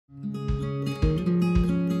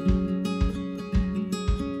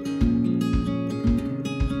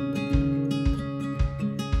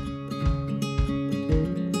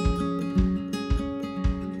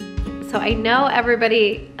I know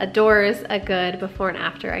everybody adores a good before and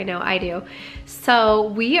after. I know I do. So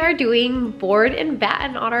we are doing board and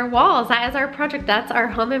batten on our walls. That is our project. That's our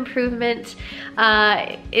home improvement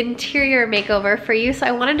interior makeover for you. So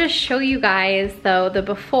I wanted to show you guys though the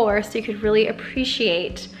before so you could really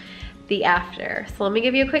appreciate the after. So let me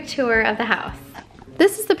give you a quick tour of the house.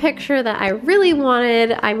 This is the picture that I really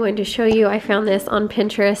wanted. I'm going to show you. I found this on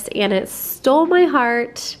Pinterest and it stole my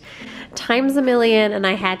heart times a million, and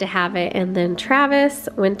I had to have it. And then Travis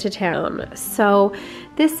went to town. So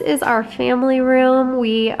this is our family room.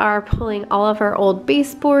 We are pulling all of our old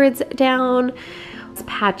baseboards down,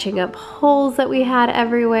 patching up holes that we had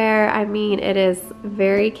everywhere. I mean, it is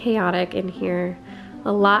very chaotic in here.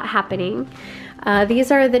 A lot happening.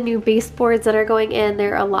 These are the new baseboards that are going in.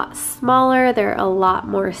 They're a lot smaller. They're a lot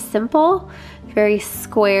more simple, very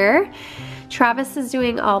square. Travis is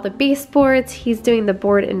doing all the baseboards. He's doing the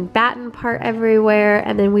board and batten part everywhere,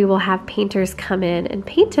 and then we will have painters come in and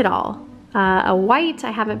paint it all. A white,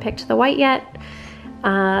 I haven't picked the white yet.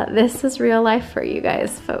 This is real life for you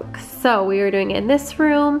guys, folks. So we are doing it in this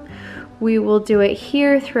room. We will do it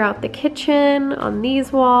here throughout the kitchen, on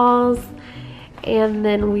these walls, and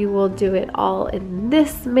then we will do it all in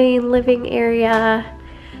this main living area.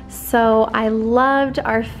 So I loved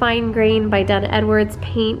our fine grain by Dunn Edwards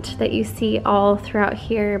paint that you see all throughout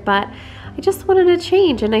here, but I just wanted to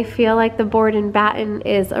change, and I feel like the board and batten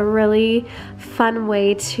is a really fun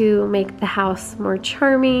way to make the house more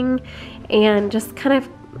charming and just kind of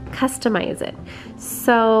customize it.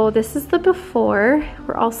 So this is the before.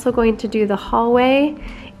 We're also going to do the hallway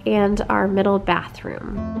and our middle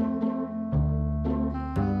bathroom.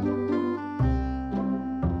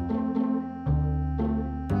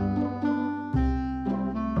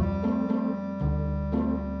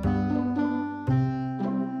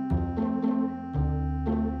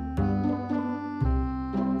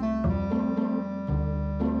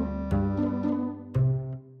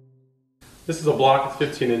 This is a block, it's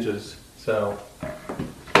 15 inches, so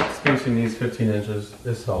spacing these 15 inches,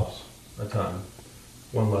 this helps a ton.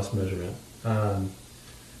 One less measurement. And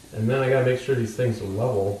then I gotta make sure these things are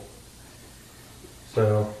level.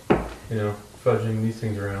 So, you know, fudging these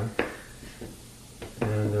things around.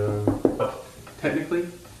 And, but technically,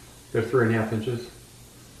 they're 3.5 inches.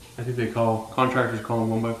 I think contractors call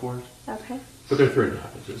them 1x4s. Okay. But they're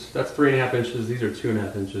 3.5 inches. That's 3.5 inches, these are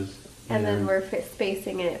 2.5 inches. And then we're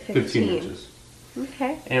spacing it at 15 inches.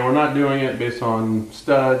 Okay. And we're not doing it based on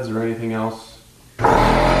studs or anything else. Oh,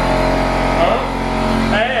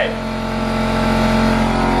 hey!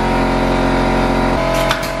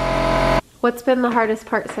 What's been the hardest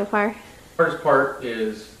part so far? The hardest part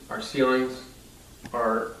is our ceilings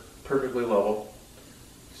are perfectly level.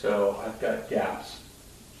 So I've got gaps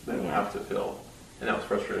that I have to fill. And that was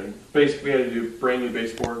frustrating. Basically, we had to do brand new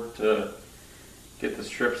baseboard to get the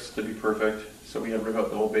strips to be perfect. So we had to rip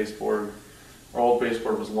out the old baseboard. Our old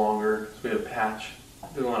baseboard was longer, so we had to patch.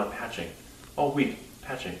 Did a lot of patching. All week,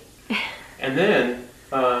 patching. And then,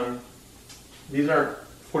 these aren't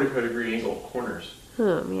 45-degree angle corners.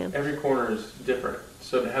 Oh man. Every corner is different.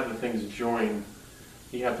 So to have the things join,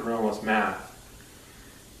 you have to run less math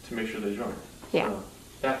to make sure they join. Yeah. So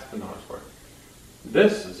that's been the hardest part.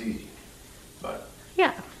 This is easy, but.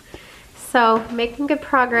 Yeah. So making good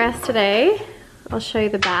progress today. I'll show you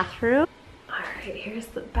the bathroom. All right, here's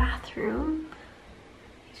the bathroom.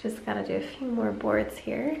 You just gotta do a few more boards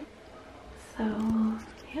here. So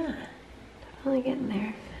yeah, definitely getting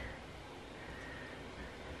there.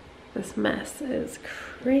 This mess is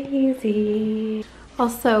crazy.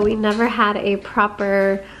 Also, we never had a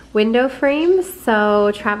proper window frame,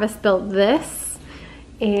 so Travis built this,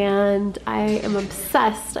 and I am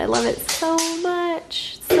obsessed. I love it so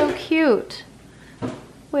much. It's so cute.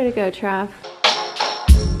 Way to go, Trav.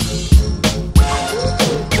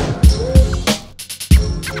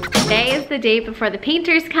 Today is the day before the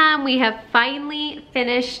painters come. We have finally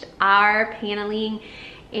finished our paneling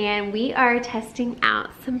and we are testing out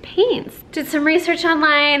some paints. Did some research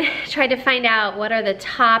online, tried to find out what are the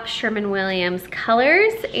top Sherwin-Williams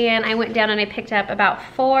colors, and I went down and I picked up about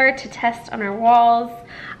 4 to test on our walls.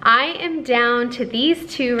 I am down to these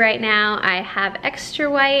 2 right now. I have extra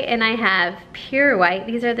white and I have pure white.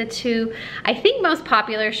 These are the 2, I think, most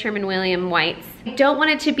popular Sherwin-Williams whites. I don't want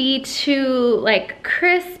it to be too like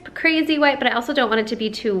crisp, crazy white, but I also don't want it to be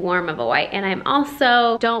too warm of a white. And I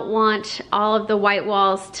also don't want all of the white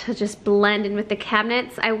walls to just blend in with the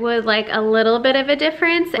cabinets. I would like a little bit of a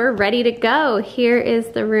difference. We're ready to go. Here is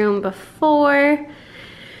the room before.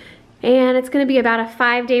 And it's gonna be about a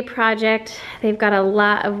 5-day project. They've got a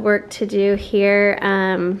lot of work to do here.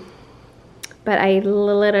 But I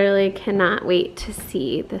literally cannot wait to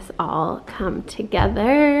see this all come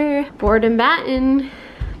together. Board and Batten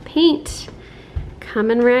paint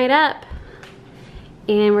coming right up.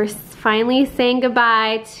 And we're finally saying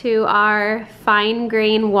goodbye to our fine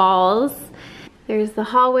grain walls. There's the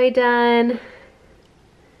hallway done.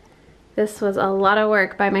 This was a lot of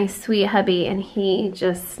work by my sweet hubby, and he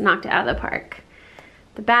just knocked it out of the park.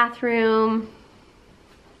 The bathroom.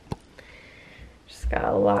 Got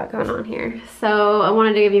a lot going on here. So I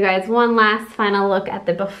wanted to give you guys one last final look at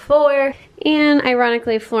the before. And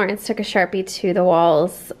ironically, Florence took a Sharpie to the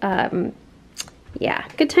walls. Yeah,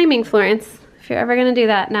 good timing, Florence. If you're ever gonna do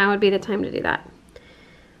that, now would be the time to do that.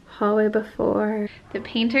 Hallway before. The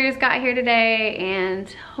painters got here today, and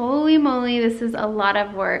holy moly, this is a lot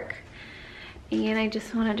of work. And I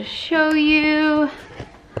just wanted to show you.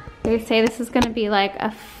 They say this is gonna be like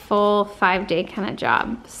a full 5-day kind of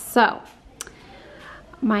job. So,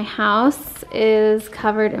 my house is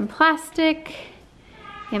covered in plastic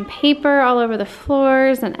and paper all over the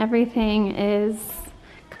floors, and everything is...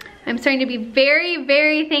 I'm starting to be very,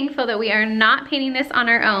 very thankful that we are not painting this on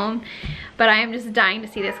our own, but I am just dying to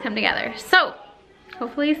see this come together. So,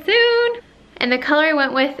 hopefully soon. And the color I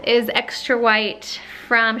went with is Extra White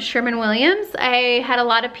from Sherwin-Williams. I had a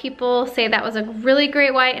lot of people say that was a really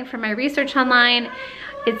great white, and from my research online,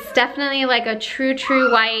 it's definitely like a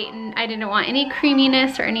true white, and I didn't want any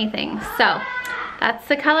creaminess or anything. So that's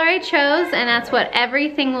the color I chose, and that's what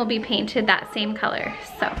everything will be painted, that same color.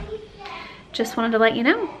 So just wanted to let you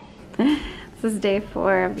know. This is day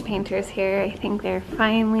 4 of the painters here. I think they're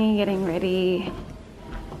finally getting ready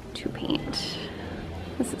to paint.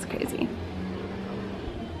 This is crazy.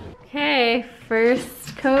 Okay,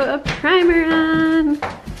 first coat of primer on.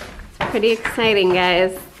 It's pretty exciting,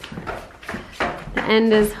 guys. The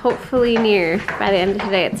end is hopefully near by the end of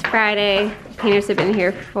today. It's Friday. The painters have been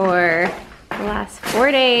here for the last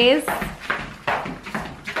 4 days.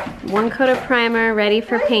 1 coat of primer ready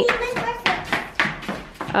for paint.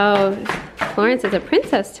 Oh, Florence is a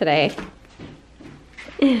princess today.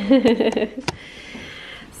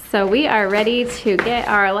 So we are ready to get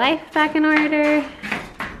our life back in order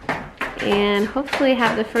and hopefully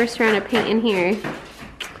have the first round of paint in here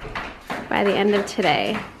by the end of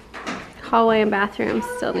today. Hallway and bathroom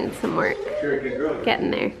still need some work. You're a good girl.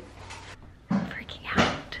 Getting there. I'm freaking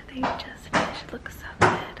out. They just finished. It looks so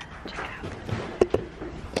good. Check it out.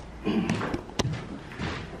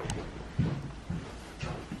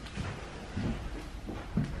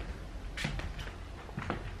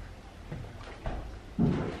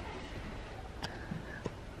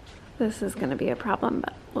 This is gonna be a problem,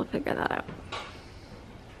 but we'll figure that out.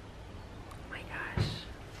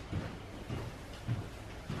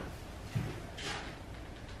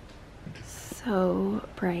 So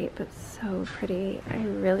bright, but so pretty. I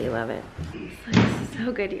really love it. It looks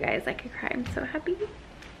so good, you guys. I could cry. I'm so happy.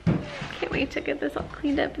 Can't wait to get this all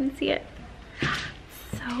cleaned up and see it.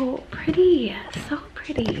 So pretty, so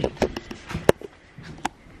pretty.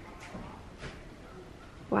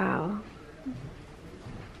 Wow.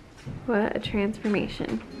 What a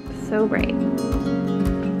transformation. So bright.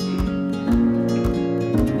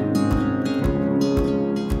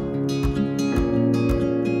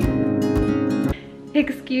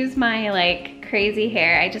 Excuse my like crazy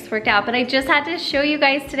hair. I just worked out, but I just had to show you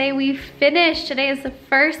guys today we finished. Today is the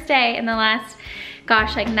first day in the last,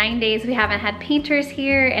 gosh, like 9 days we haven't had painters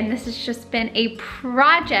here, and this has just been a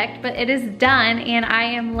project, but it is done, and I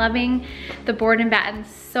am loving the Board and Batten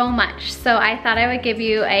so much. So I thought I would give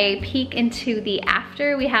you a peek into the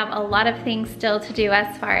after. We have a lot of things still to do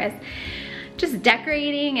as far as just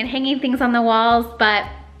decorating and hanging things on the walls, but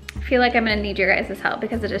I feel like I'm gonna need your guys' help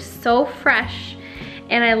because it is so fresh.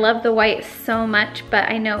 And I love the white so much, but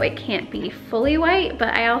I know it can't be fully white,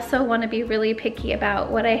 but I also wanna be really picky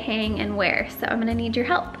about what I hang and wear, so I'm gonna need your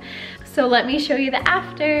help. So let me show you the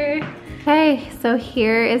after. Okay, so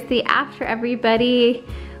here is the after, everybody.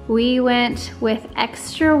 We went with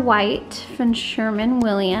Extra White from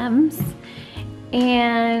Sherwin-Williams,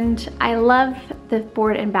 and I love the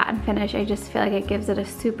Board and Batten finish. I just feel like it gives it a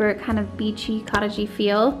super kind of beachy, cottagey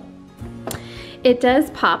feel. It does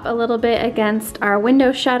pop a little bit against our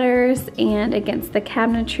window shutters and against the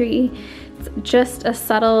cabinetry. It's just a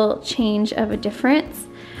subtle change of a difference,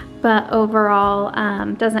 but overall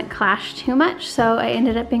doesn't clash too much. So I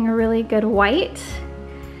ended up being a really good white.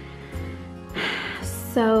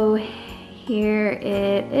 So here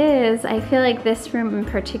it is. I feel like this room in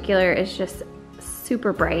particular is just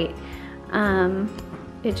super bright.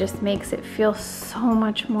 It just makes it feel so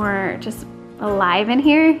much more just alive in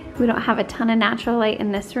here. We don't have a ton of natural light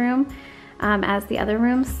in this room as the other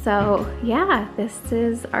rooms. So yeah, this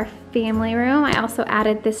is our family room. I also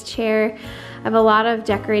added this chair. I have a lot of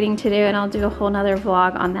decorating to do, and I'll do a whole nother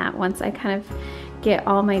vlog on that once I kind of get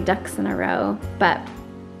all my ducks in a row. But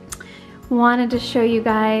wanted to show you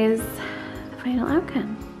guys the final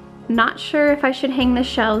outcome. Not sure if I should hang the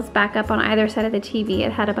shelves back up on either side of the TV.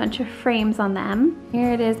 It had a bunch of frames on them.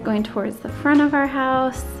 Here it is going towards the front of our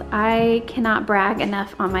house. I cannot brag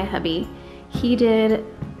enough on my hubby. He did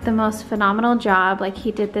the most phenomenal job. Like,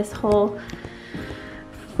 he did this whole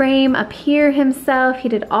frame up here himself. He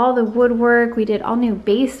did all the woodwork. We did all new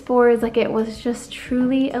baseboards. Like, it was just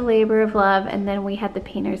truly a labor of love. And then we had the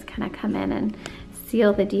painters kind of come in and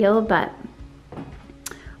seal the deal. But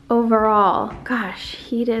overall, gosh,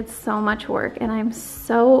 he did so much work, and I'm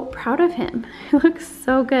so proud of him. It looks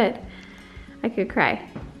so good. I could cry.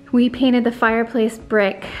 We painted the fireplace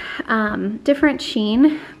brick different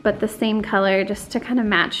sheen, but the same color, just to kind of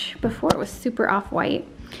match. Before it was super off-white.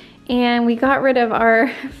 And we got rid of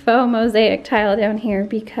our faux mosaic tile down here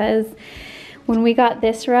because when we got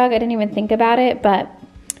this rug, I didn't even think about it, but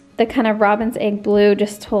the kind of robin's egg blue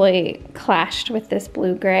just totally clashed with this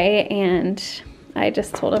blue gray, and I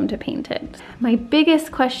just told him to paint it. My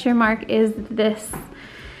biggest question mark is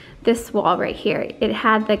this wall right here. It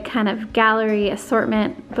had the kind of gallery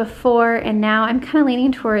assortment before, and now I'm kind of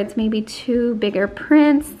leaning towards maybe 2 bigger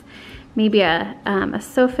prints, maybe a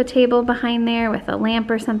sofa table behind there with a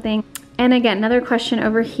lamp or something. And again, another question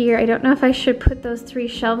over here. I don't know if I should put those 3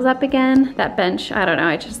 shelves up again. That bench, I don't know,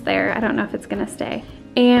 it's just there. I don't know if it's gonna stay.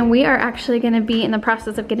 And we are actually gonna be in the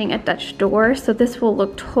process of getting a Dutch door, so this will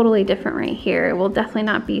look totally different right here. It will definitely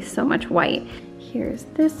not be so much white. Here's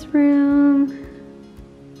this room.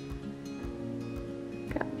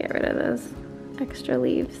 Gotta get rid of those extra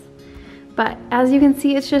leaves. But as you can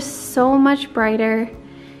see, it's just so much brighter,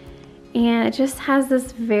 and it just has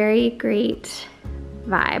this very great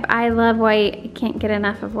vibe. I love white, I can't get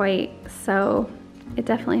enough of white, so it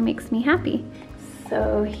definitely makes me happy.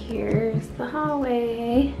 So here's the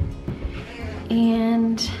hallway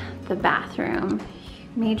and the bathroom.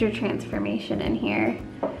 Major transformation in here.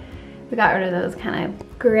 We got rid of those kind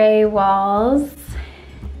of gray walls.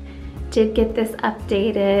 Did get this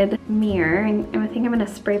updated mirror, and I think I'm gonna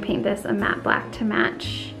spray paint this a matte black to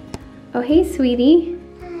match. Oh, hey, sweetie.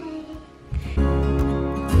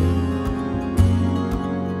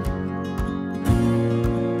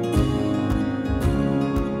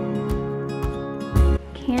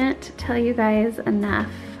 Can't tell you guys enough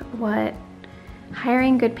what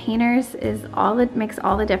hiring good painters is. It makes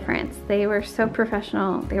all the difference. They were so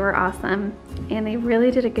professional, they were awesome, and they really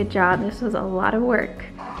did a good job. This was a lot of work.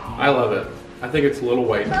 I love it. I think it's a little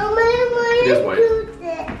white. It is white.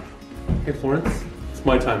 Hey Florence, it's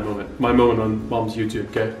my time moment. My moment on Mom's YouTube,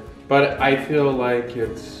 okay? But I feel like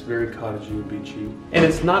it's very cottagey and beachy. And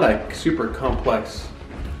it's not a super complex,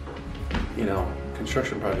 you know,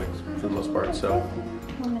 construction project for the most part, so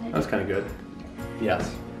that's kind of good.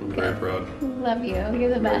 Yes, I'm very proud. Love you,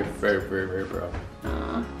 you're the best. Very proud.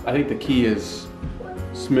 Aww. I think the key is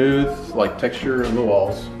smooth, like texture on the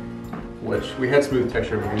walls, which we had smooth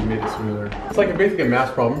texture, but we made it smoother. It's like basically a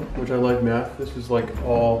math problem, which I like math. This is like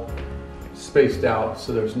all spaced out,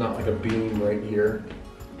 so there's not like a beam right here.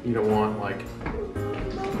 You don't want like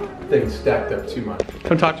things stacked up too much.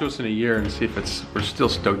 Come talk to us in a year and see if we're still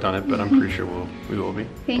stoked on it, but I'm pretty sure we will be.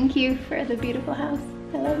 Thank you for the beautiful house.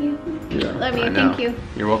 I love you. Yeah, love you, thank you.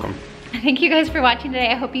 You're welcome. Thank you guys for watching today.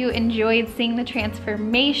 I hope you enjoyed seeing the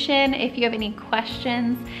transformation. If you have any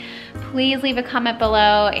questions, please leave a comment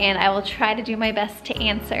below and I will try to do my best to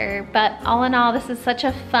answer. But all in all, this is such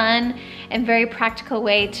a fun and very practical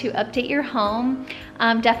way to update your home.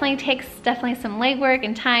 Definitely takes some legwork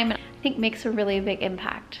and time, and I think makes a really big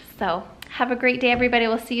impact. So have a great day, everybody.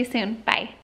 We'll see you soon. Bye.